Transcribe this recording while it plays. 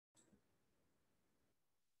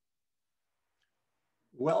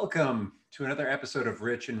Welcome to another episode of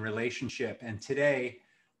Rich in Relationship. And today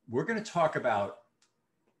we're going to talk about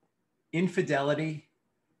infidelity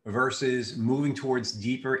versus moving towards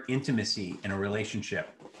deeper intimacy in a relationship.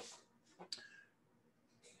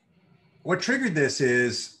 What triggered this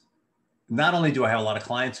is not only do I have a lot of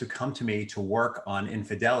clients who come to me to work on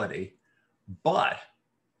infidelity, but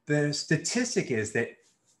the statistic is that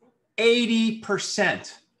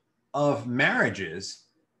 80% of marriages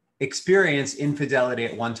experience infidelity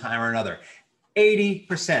at one time or another.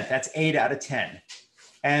 80%, that's 8 out of 10.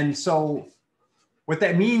 And so what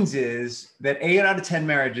that means is that 8 out of 10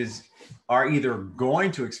 marriages are either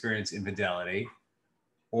going to experience infidelity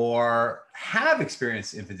or have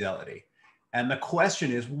experienced infidelity. And the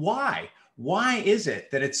question is why? Why is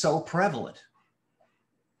it that it's so prevalent?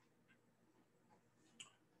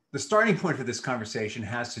 The starting point for this conversation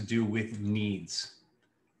has to do with needs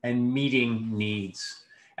and meeting needs.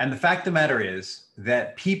 And the fact of the matter is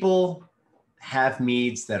that people have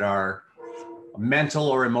needs that are mental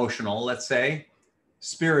or emotional, let's say,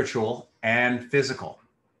 spiritual and physical.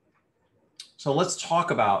 So let's talk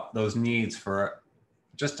about those needs for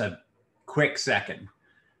just a quick second.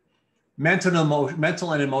 Mental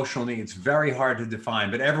and emotional needs, very hard to define,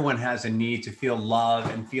 but everyone has a need to feel loved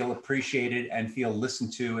and feel appreciated and feel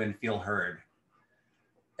listened to and feel heard.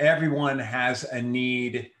 Everyone has a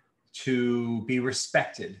need to be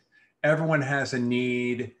respected. Everyone has a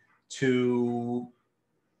need to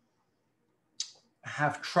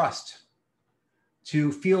have trust,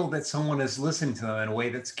 to feel that someone is listening to them in a way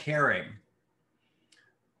that's caring.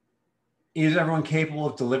 Is everyone capable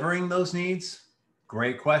of delivering those needs?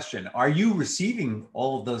 Great question. Are you receiving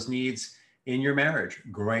all of those needs in your marriage?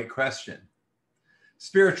 Great question.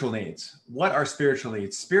 Spiritual needs. What are spiritual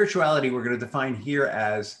needs? Spirituality, we're going to define here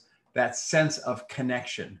as that sense of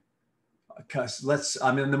connection. Because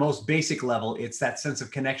in the most basic level, it's that sense of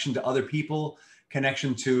connection to other people,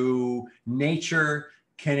 connection to nature,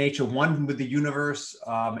 connection one with the universe.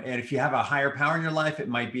 And if you have a higher power in your life, it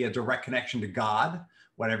might be a direct connection to God,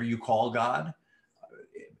 whatever you call God.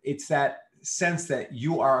 It's that sense that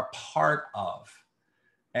you are a part of.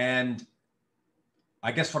 And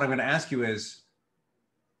I guess what I'm going to ask you is,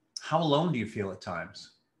 how alone do you feel at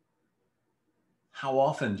times? How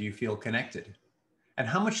often do you feel connected? And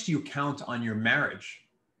how much do you count on your marriage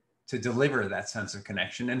to deliver that sense of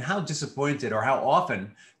connection? And how disappointed or how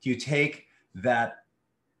often do you take that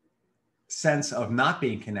sense of not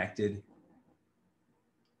being connected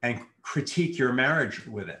and critique your marriage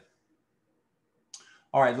with it?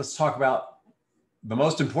 All right, let's talk about the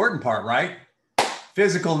most important part, right?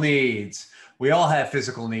 Physical needs. We all have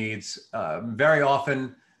physical needs. Very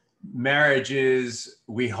often, marriages,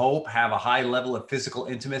 we hope, have a high level of physical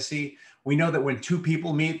intimacy. We know that when two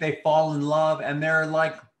people meet, they fall in love, and they're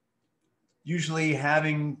like usually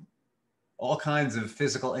having all kinds of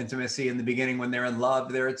physical intimacy in the beginning when they're in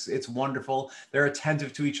love. It's wonderful. They're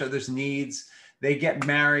attentive to each other's needs. They get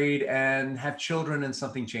married and have children, and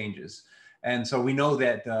something changes. And so we know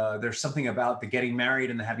that there's something about the getting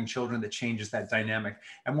married and the having children that changes that dynamic.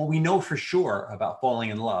 And what we know for sure about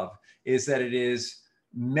falling in love is that it is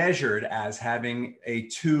measured as having a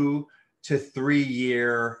 2 to 3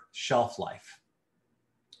 year shelf life.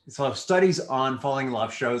 So studies on falling in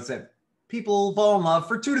love shows that people fall in love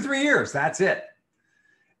for 2 to 3 years. That's it.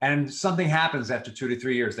 And something happens after 2 to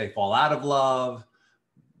 3 years. They fall out of love.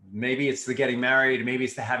 Maybe it's the getting married. Maybe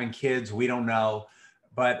it's the having kids. We don't know.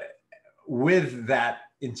 But with that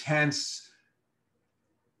intense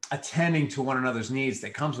attending to one another's needs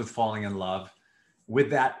that comes with falling in love,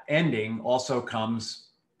 with that ending also comes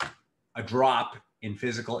a drop in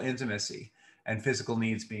physical intimacy and physical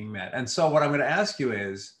needs being met. And so what I'm going to ask you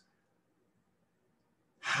is,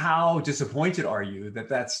 how disappointed are you that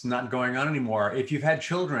that's not going on anymore? If you've had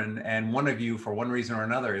children and one of you, for one reason or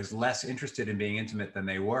another, is less interested in being intimate than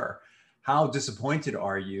they were, how disappointed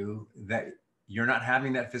are you that you're not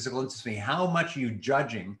having that physical intimacy? How much are you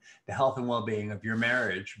judging the health and well-being of your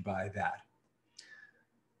marriage by that?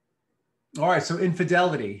 All right, so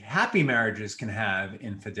infidelity. Happy marriages can have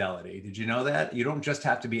infidelity. Did you know that? You don't just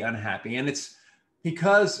have to be unhappy. And it's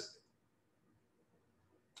because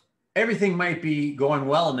everything might be going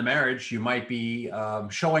well in the marriage. You might be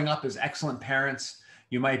showing up as excellent parents.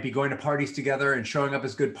 You might be going to parties together and showing up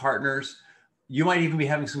as good partners. You might even be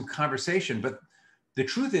having some conversation. But the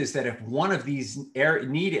truth is that if one of these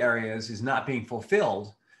need areas is not being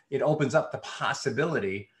fulfilled, it opens up the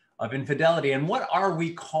possibility of infidelity. And what are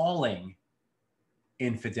we calling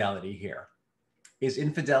infidelity here? Is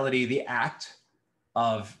infidelity the act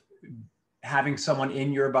of having someone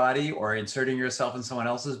in your body or inserting yourself in someone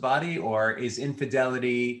else's body? Or is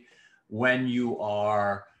infidelity when you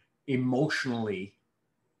are emotionally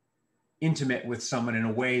intimate with someone in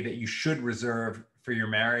a way that you should reserve for your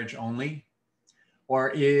marriage only? Or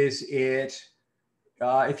is it,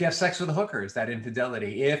 if you have sex with a hooker, is that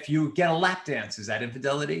infidelity? If you get a lap dance, is that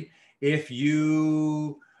infidelity? If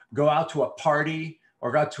you go out to a party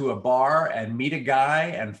or go out to a bar and meet a guy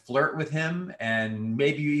and flirt with him and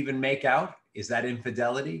maybe you even make out, is that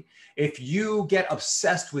infidelity? If you get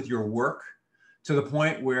obsessed with your work to the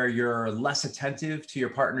point where you're less attentive to your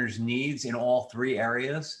partner's needs in all three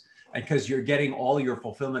areas, and because you're getting all your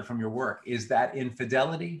fulfillment from your work, is that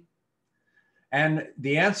infidelity? And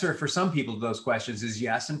the answer for some people to those questions is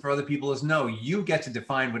yes, and for other people is no. You get to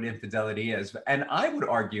define what infidelity is. And I would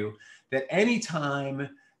argue that any time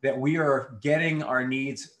that we are getting our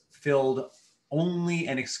needs filled only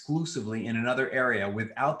and exclusively in another area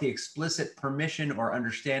without the explicit permission or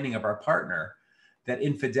understanding of our partner, that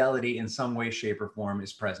infidelity in some way, shape, or form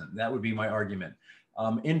is present. That would be my argument.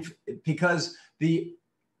 Because the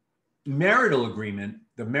marital agreement,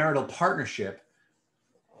 the marital partnership,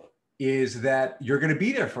 is that you're going to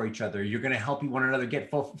be there for each other. You're going to help one another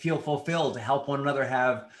feel fulfilled, to help one another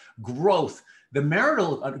have growth. The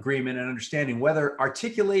marital agreement and understanding, whether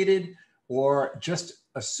articulated or just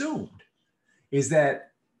assumed, is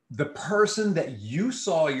that the person that you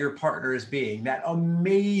saw your partner as being, that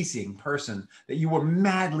amazing person that you were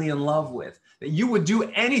madly in love with, that you would do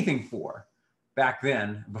anything for back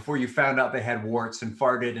then, before you found out they had warts and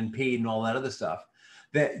farted and peed and all that other stuff,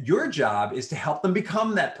 that your job is to help them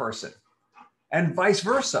become that person and vice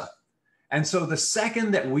versa. And so the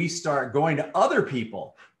second that we start going to other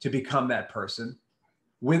people to become that person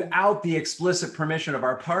without the explicit permission of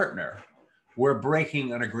our partner, we're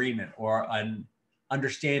breaking an agreement or an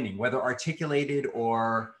understanding, whether articulated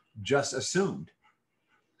or just assumed.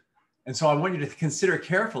 And so I want you to consider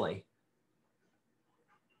carefully,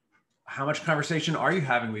 how much conversation are you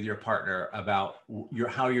having with your partner about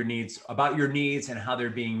your needs and how they're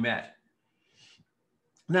being met?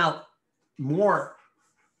 Now, more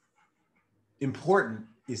important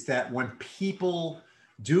is that when people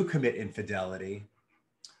do commit infidelity,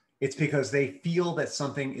 it's because they feel that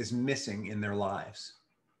something is missing in their lives.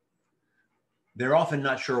 They're often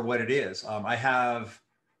not sure what it is. I have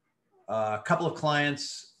a couple of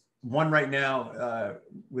clients, one right now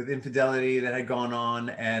with infidelity that had gone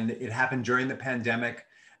on, and it happened during the pandemic,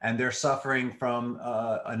 and they're suffering from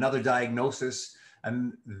another diagnosis.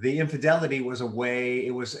 And the infidelity was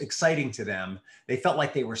it was exciting to them. They felt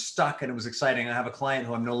like they were stuck, and it was exciting. I have a client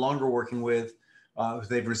who I'm no longer working with.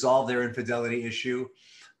 They've resolved their infidelity issue,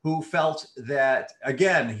 who felt that,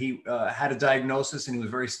 again, he had a diagnosis and he was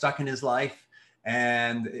very stuck in his life.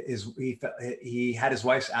 And he had his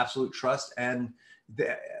wife's absolute trust. And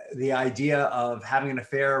the idea of having an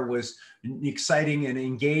affair was exciting and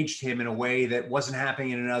engaged him in a way that wasn't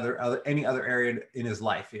happening in any other area in his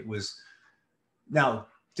life. It was. Now,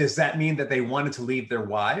 does that mean that they wanted to leave their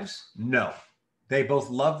wives? No. They both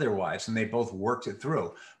loved their wives and they both worked it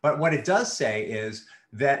through. But what it does say is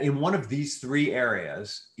that in one of these three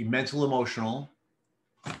areas, mental, emotional,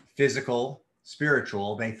 physical,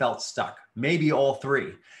 spiritual, they felt stuck, maybe all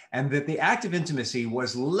three. And that the act of intimacy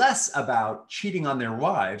was less about cheating on their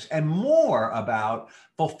wives and more about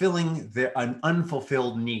fulfilling an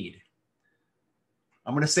unfulfilled need.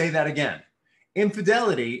 I'm going to say that again.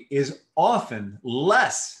 Infidelity is often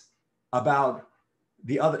less about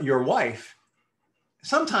your wife.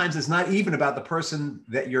 Sometimes it's not even about the person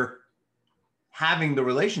that you're having the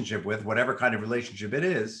relationship with, whatever kind of relationship it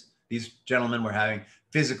is. These gentlemen were having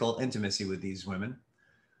physical intimacy with these women.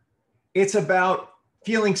 It's about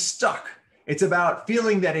feeling stuck. It's about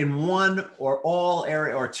feeling that in one or all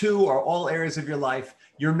area or two or all areas of your life,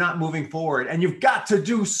 you're not moving forward, and you've got to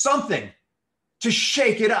do something to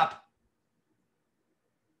shake it up.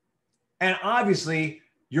 And obviously,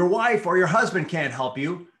 your wife or your husband can't help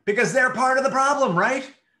you because they're part of the problem,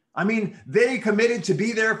 right? I mean, they committed to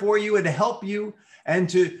be there for you and to help you and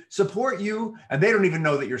to support you, and they don't even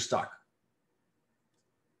know that you're stuck.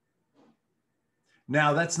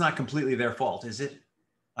 Now, that's not completely their fault, is it?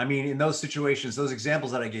 I mean, in those situations, those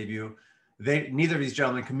examples that I gave you, neither of these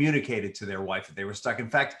gentlemen communicated to their wife that they were stuck. In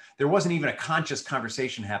fact, there wasn't even a conscious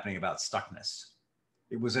conversation happening about stuckness.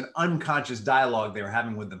 It was an unconscious dialogue they were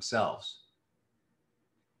having with themselves.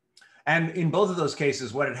 And in both of those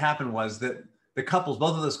cases, what had happened was that both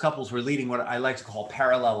of those couples were leading what I like to call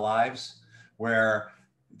parallel lives, where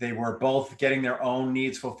they were both getting their own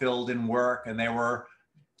needs fulfilled in work, and they were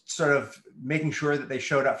sort of making sure that they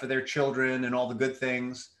showed up for their children and all the good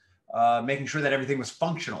things, making sure that everything was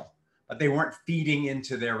functional, but they weren't feeding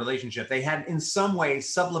into their relationship. They had in some way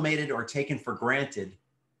sublimated or taken for granted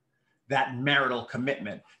that marital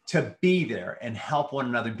commitment to be there and help one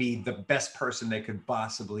another be the best person they could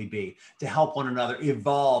possibly be, to help one another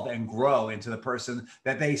evolve and grow into the person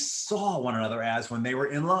that they saw one another as when they were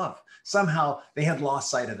in love. Somehow they had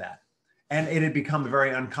lost sight of that, and it had become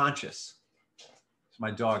very unconscious. So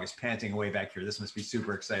my dog is panting away back here. This must be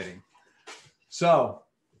super exciting. So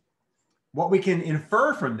what we can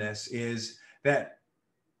infer from this is that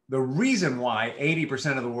the reason why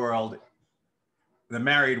 80% of the world, the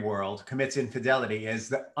married world, commits infidelity is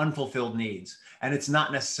the unfulfilled needs. And it's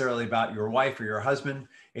not necessarily about your wife or your husband.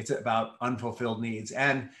 It's about unfulfilled needs.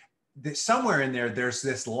 And somewhere in there, there's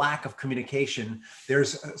this lack of communication.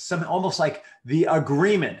 There's some almost like the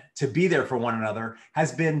agreement to be there for one another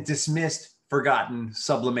has been dismissed, forgotten,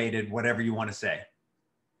 sublimated, whatever you want to say.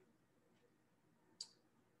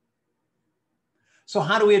 So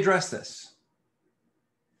how do we address this?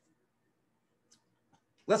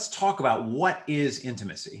 Let's talk about what is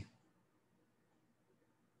intimacy.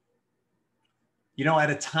 You know, at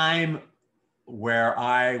a time where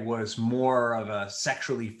I was more of a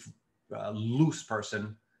sexually loose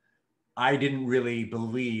person, I didn't really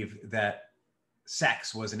believe that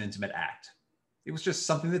sex was an intimate act. It was just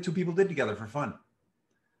something that two people did together for fun.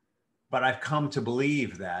 But I've come to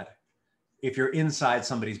believe that if you're inside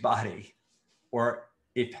somebody's body, or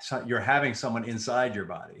if you're having someone inside your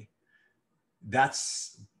body,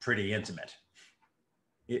 that's pretty intimate.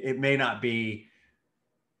 It may not be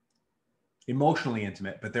emotionally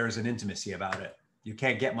intimate, but there's an intimacy about it. You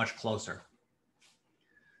can't get much closer.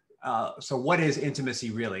 So what is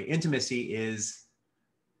intimacy really? Intimacy is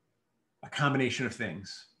a combination of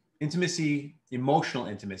things. Intimacy, emotional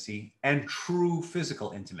intimacy, and true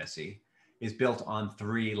physical intimacy is built on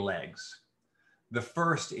three legs. The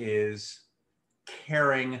first is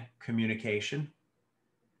caring communication.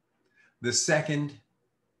 The second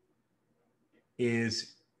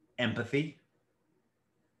is empathy,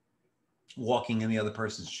 walking in the other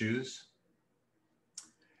person's shoes.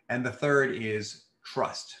 And the third is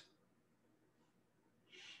trust.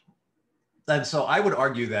 And so I would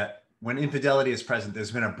argue that when infidelity is present,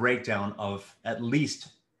 there's been a breakdown of at least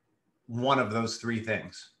one of those three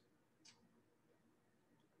things.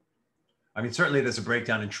 I mean, certainly there's a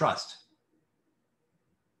breakdown in trust.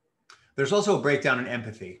 There's also a breakdown in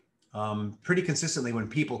empathy. Pretty consistently, when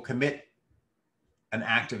people commit an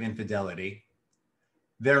act of infidelity,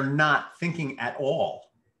 they're not thinking at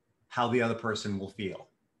all how the other person will feel.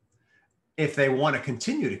 If they want to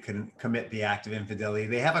continue to commit the act of infidelity,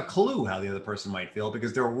 they have a clue how the other person might feel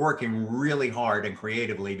because they're working really hard and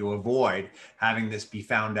creatively to avoid having this be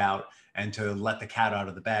found out and to let the cat out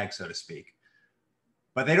of the bag, so to speak.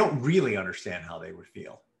 But they don't really understand how they would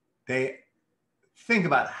feel. They think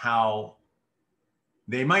about how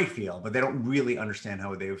they might feel, but they don't really understand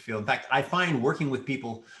how they would feel. In fact, I find working with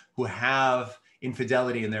people who have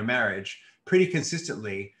infidelity in their marriage pretty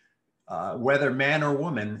consistently, whether man or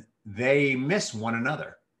woman, they miss one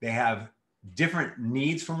another. They have different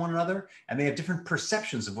needs from one another, and they have different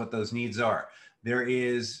perceptions of what those needs are. There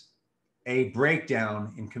is a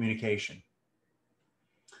breakdown in communication,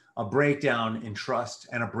 a breakdown in trust,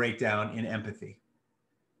 and a breakdown in empathy.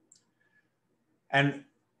 And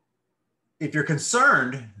if you're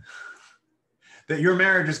concerned that your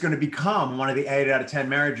marriage is going to become one of the 8 out of 10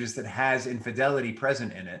 marriages that has infidelity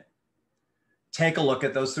present in it, take a look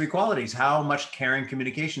at those three qualities. How much caring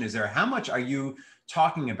communication is there? How much are you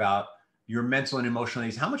talking about your mental and emotional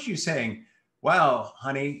needs? How much are you saying, wow,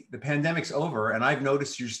 honey, the pandemic's over and I've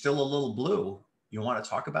noticed you're still a little blue. You want to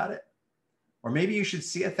talk about it? Or maybe you should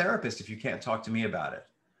see a therapist if you can't talk to me about it.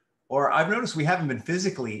 Or I've noticed we haven't been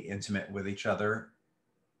physically intimate with each other.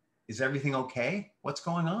 Is everything okay? What's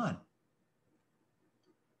going on?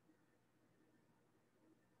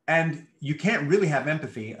 And you can't really have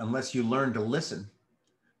empathy unless you learn to listen.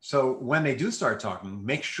 So when they do start talking,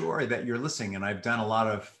 make sure that you're listening. And I've done a lot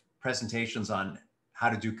of presentations on how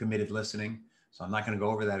to do committed listening. So I'm not going to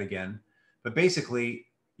go over that again. But basically,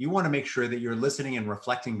 you want to make sure that you're listening and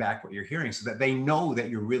reflecting back what you're hearing so that they know that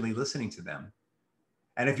you're really listening to them.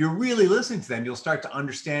 And if you're really listening to them, you'll start to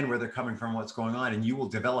understand where they're coming from, what's going on, and you will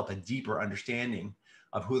develop a deeper understanding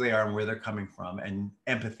of who they are and where they're coming from, and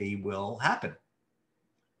empathy will happen.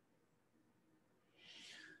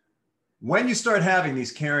 When you start having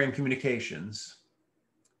these caring communications,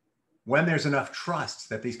 when there's enough trust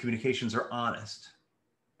that these communications are honest,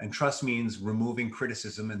 and trust means removing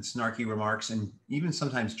criticism and snarky remarks, and even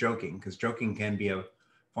sometimes joking, because joking can be a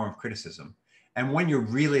form of criticism. And when you're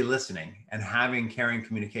really listening and having caring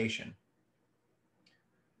communication,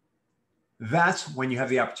 that's when you have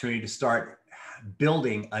the opportunity to start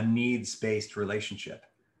building a needs-based relationship.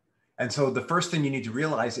 And so the first thing you need to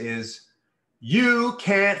realize is you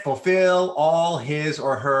can't fulfill all his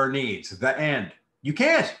or her needs. The end. You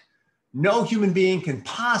can't. No human being can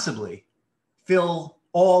possibly fill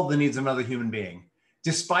all the needs of another human being.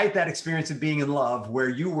 Despite that experience of being in love where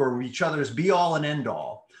you were each other's be all and end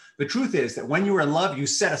all, the truth is that when you were in love, you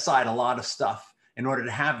set aside a lot of stuff in order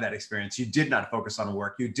to have that experience. You did not focus on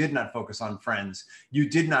work. You did not focus on friends. You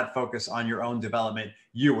did not focus on your own development.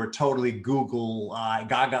 You were totally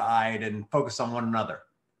gaga-eyed and focused on one another.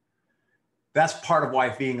 That's part of why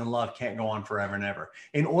being in love can't go on forever and ever.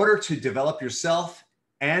 In order to develop yourself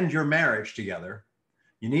and your marriage together,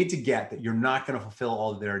 you need to get that you're not going to fulfill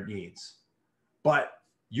all of their needs, but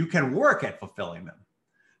you can work at fulfilling them.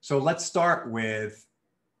 So let's start with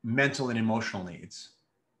mental and emotional needs.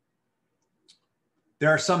 There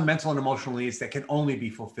are some mental and emotional needs that can only be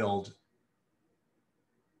fulfilled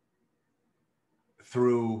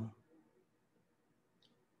through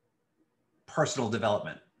personal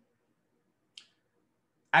development.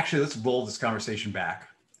 Actually, let's roll this conversation back,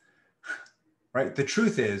 right? The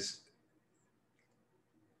truth is,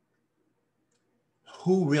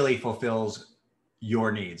 who really fulfills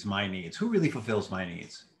your needs, my needs? Who really fulfills my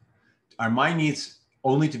needs? Are my needs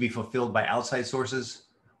only to be fulfilled by outside sources,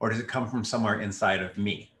 or does it come from somewhere inside of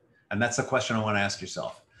me? And that's the question I want to ask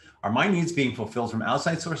yourself. Are my needs being fulfilled from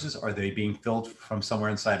outside sources, or are they being filled from somewhere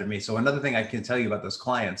inside of me? So another thing I can tell you about those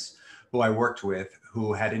clients who I worked with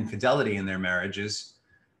who had infidelity in their marriages,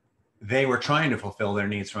 they were trying to fulfill their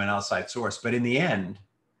needs from an outside source, but in the end,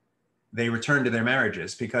 they returned to their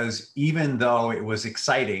marriages because even though it was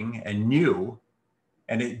exciting and new,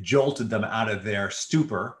 and it jolted them out of their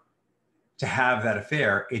stupor to have that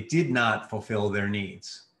affair, it did not fulfill their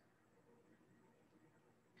needs.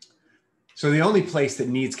 So the only place that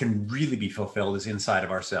needs can really be fulfilled is inside of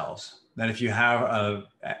ourselves. That if you have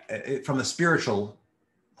from the spiritual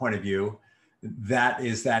point of view, that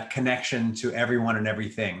is that connection to everyone and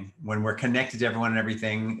everything. When we're connected to everyone and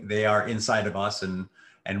everything, they are inside of us,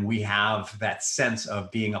 and we have that sense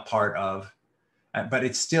of being a part of, but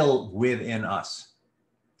it's still within us.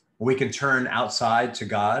 We can turn outside to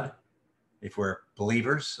God if we're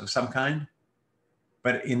believers of some kind,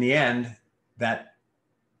 but in the end, that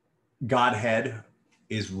Godhead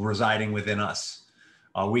is residing within us.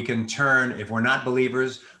 We can turn, if we're not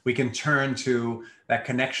believers, we can turn to that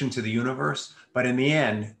connection to the universe. But in the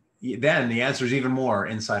end, then the answer is even more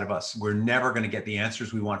inside of us. We're never going to get the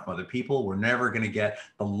answers we want from other people. We're never going to get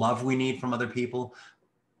the love we need from other people,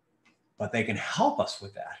 but they can help us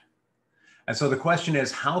with that. And so the question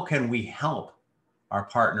is, how can we help our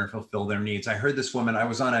partner fulfill their needs? I heard this woman, I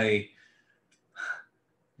was on a,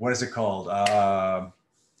 what is it called?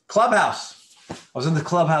 Clubhouse. I was in the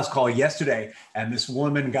Clubhouse call yesterday, and this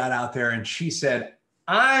woman got out there and she said,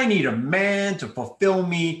 I need a man to fulfill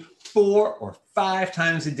me 4 or 5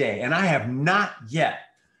 times a day. And I have not yet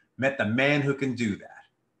met the man who can do that.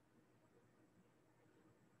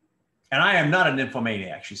 And I am not a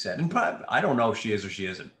nymphomaniac, she said. And I don't know if she is or she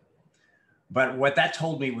isn't. But what that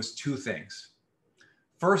told me was 2 things.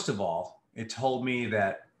 First of all, it told me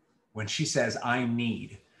that when she says I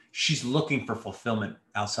need, she's looking for fulfillment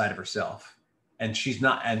outside of herself. And she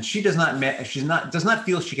does not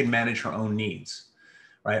feel she can manage her own needs,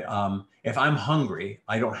 right? If I'm hungry,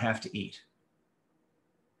 I don't have to eat.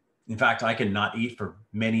 In fact, I can not eat for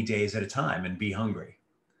many days at a time and be hungry.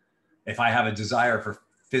 If I have a desire for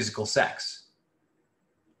physical sex,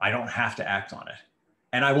 I don't have to act on it.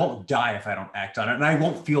 And I won't die if I don't act on it. And I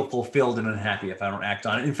won't feel fulfilled and unhappy if I don't act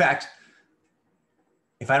on it. In fact,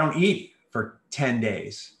 if I don't eat for 10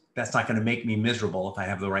 days, that's not going to make me miserable if I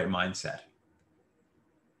have the right mindset.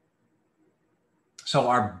 So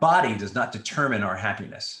our body does not determine our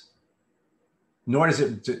happiness, nor does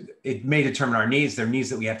it may determine our needs. There are needs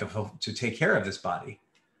that we have to take care of this body,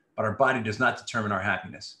 but our body does not determine our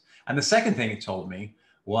happiness. And the second thing it told me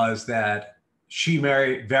was that she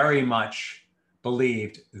very much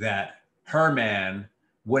believed that her man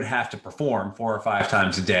would have to perform 4 or 5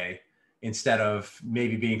 times a day instead of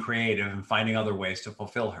maybe being creative and finding other ways to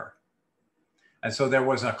fulfill her. And so there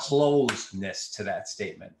was a closedness to that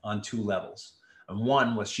statement on 2 levels. And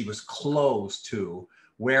one was she was closed to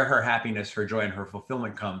where her happiness, her joy, and her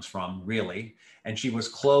fulfillment comes from, really. And she was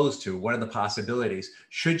closed to what are the possibilities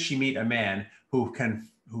should she meet a man who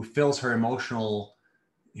fills her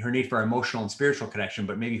need for emotional and spiritual connection,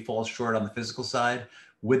 but maybe falls short on the physical side.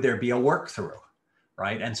 Would there be a work through,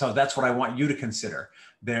 right? And so that's what I want you to consider.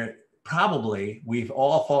 We've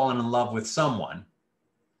all fallen in love with someone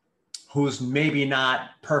who's maybe not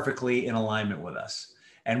perfectly in alignment with us.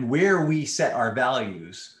 And where we set our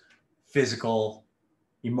values, physical,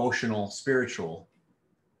 emotional, spiritual,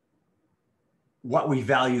 what we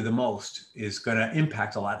value the most is going to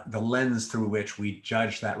impact a lot the lens through which we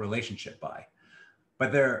judge that relationship by.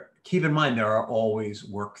 But keep in mind, there are always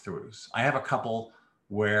work-throughs. I have a couple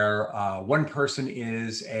where one person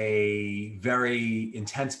is a very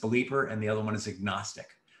intense believer and the other one is agnostic.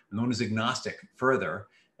 And the one who's agnostic further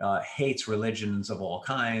hates religions of all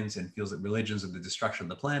kinds and feels that religions are the destruction of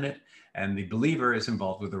the planet. And the believer is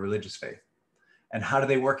involved with a religious faith. And how do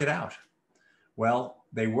they work it out? Well,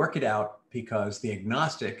 they work it out because the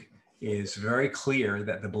agnostic is very clear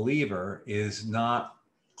that the believer is not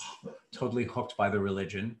totally hooked by the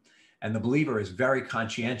religion. And the believer is very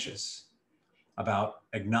conscientious about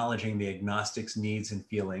acknowledging the agnostic's needs and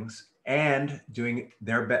feelings and doing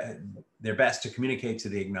their best to communicate to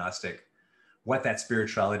the agnostic what that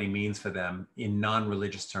spirituality means for them in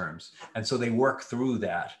non-religious terms. And so they work through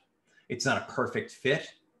that. It's not a perfect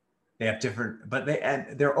fit. They have different, but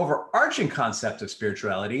their overarching concept of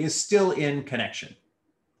spirituality is still in connection.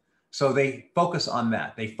 So they focus on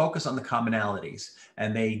that. They focus on the commonalities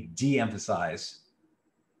and they de-emphasize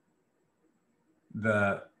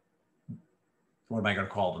what am I going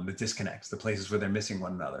to call them? The disconnects, the places where they're missing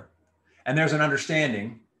one another. And there's an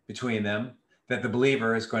understanding between them that the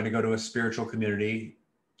believer is going to go to a spiritual community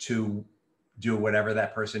to do whatever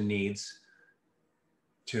that person needs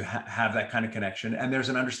to have that kind of connection. And there's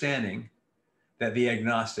an understanding that the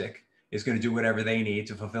agnostic is going to do whatever they need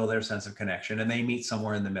to fulfill their sense of connection, and they meet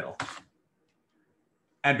somewhere in the middle.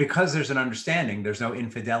 And because there's an understanding, there's no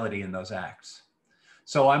infidelity in those acts.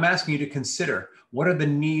 So I'm asking you to consider, what are the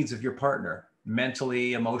needs of your partner?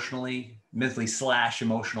 Mentally, emotionally,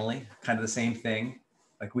 mentally/emotionally, kind of the same thing.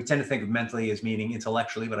 Like we tend to think of mentally as meaning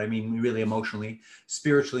intellectually, but I mean really emotionally,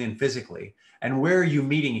 spiritually, and physically. And where are you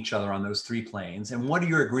meeting each other on those three planes? And what are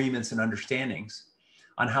your agreements and understandings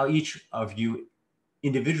on how each of you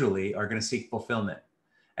individually are going to seek fulfillment?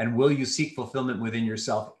 And will you seek fulfillment within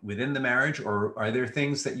yourself, within the marriage, or are there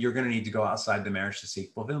things that you're going to need to go outside the marriage to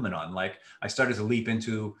seek fulfillment on? Like I started to leap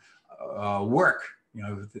into work,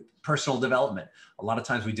 personal development. A lot of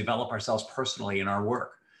times we develop ourselves personally in our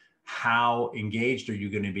work. How engaged are you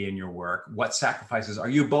going to be in your work? What sacrifices are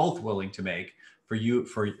you both willing to make for you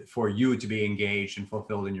to be engaged and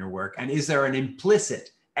fulfilled in your work? And is there an an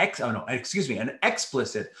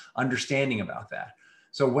explicit understanding about that?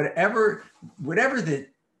 So whatever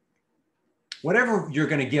you're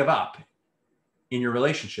going to give up in your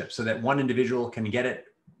relationship so that one individual can get it,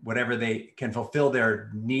 whatever they can fulfill their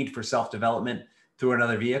need for self-development through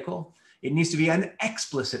another vehicle, it needs to be an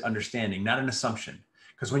explicit understanding, not an assumption.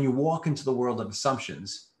 Because when you walk into the world of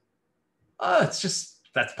assumptions, that's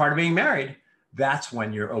part of being married. That's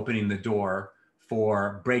when you're opening the door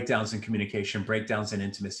for breakdowns in communication, breakdowns in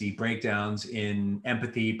intimacy, breakdowns in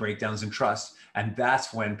empathy, breakdowns in trust. And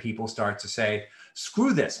that's when people start to say,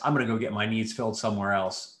 screw this, I'm going to go get my needs filled somewhere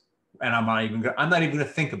else. And I'm not even going to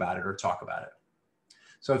think about it or talk about it.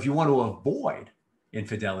 So if you want to avoid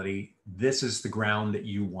infidelity, this is the ground that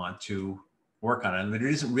you want to work on. And it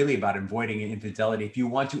isn't really about avoiding infidelity. If you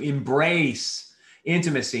want to embrace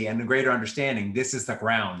intimacy and a greater understanding, this is the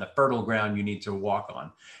ground, the fertile ground you need to walk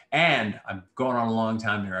on. And I'm going on a long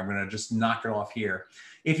time here. I'm going to just knock it off here.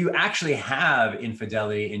 If you actually have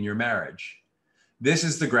infidelity in your marriage, this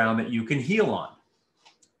is the ground that you can heal on.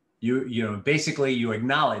 Basically you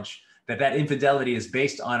acknowledge that infidelity is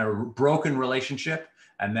based on a broken relationship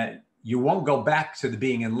and that you won't go back to the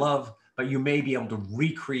being in love, but you may be able to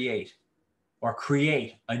recreate or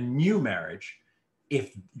create a new marriage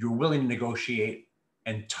if you're willing to negotiate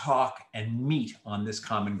and talk and meet on this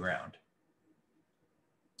common ground.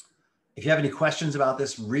 If you have any questions about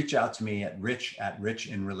this, reach out to me at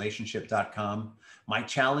rich@richinrelationship.com. My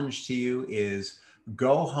challenge to you is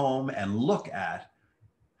go home and look at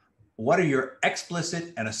what are your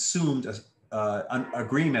explicit and assumed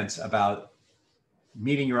agreements about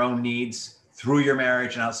meeting your own needs through your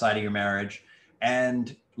marriage and outside of your marriage,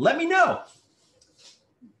 and let me know.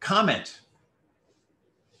 Comment,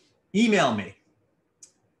 email me,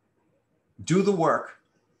 do the work,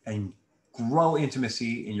 and grow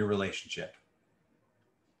intimacy in your relationship.